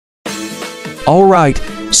Alright,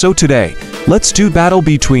 so today, let's do battle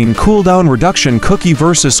between cooldown reduction cookie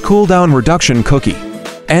versus cooldown reduction cookie.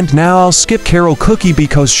 And now I'll skip Carol cookie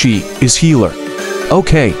because she is healer.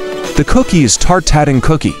 Okay, the cookie is tart tatting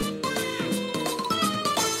cookie.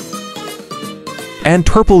 And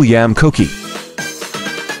purple yam cookie.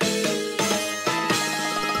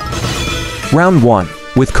 Round 1,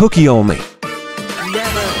 with cookie only.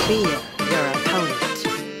 Never fear your opponent.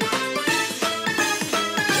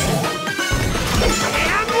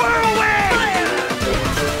 And whirlwind!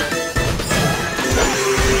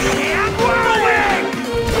 And whirlwind!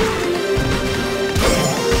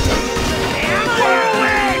 And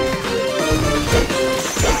whirlwind!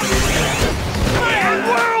 And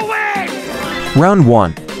whirlwind! Round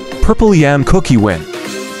 1, purple yam cookie win.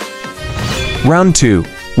 Round 2,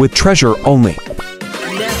 with treasure only.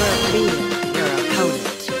 Never fear your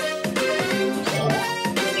opponent.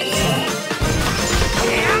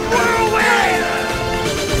 And whirlwind!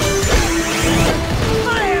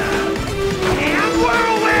 Fire! And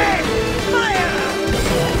whirlwind! Fire!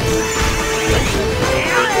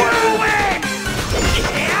 And whirlwind!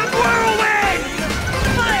 And whirlwind!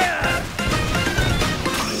 Fire!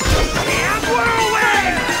 And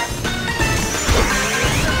whirlwind!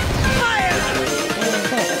 Fire!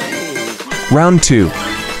 Round 2,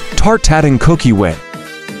 tart tatting cookie win.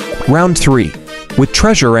 Round 3, with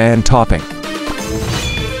treasure and topping.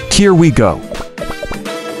 Here we go.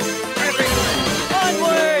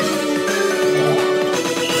 Onward!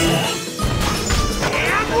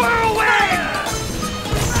 And whirlwind!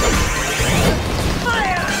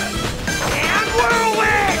 Fire! And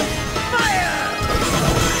whirlwind! Fire!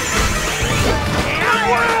 And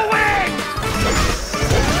whirlwind!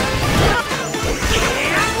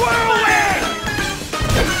 And whirlwind!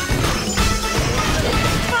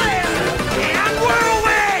 Fire! And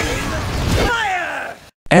whirlwind! Fire!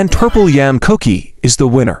 And purple yam cookie is the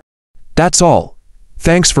winner. That's all.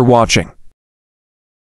 Thanks for watching.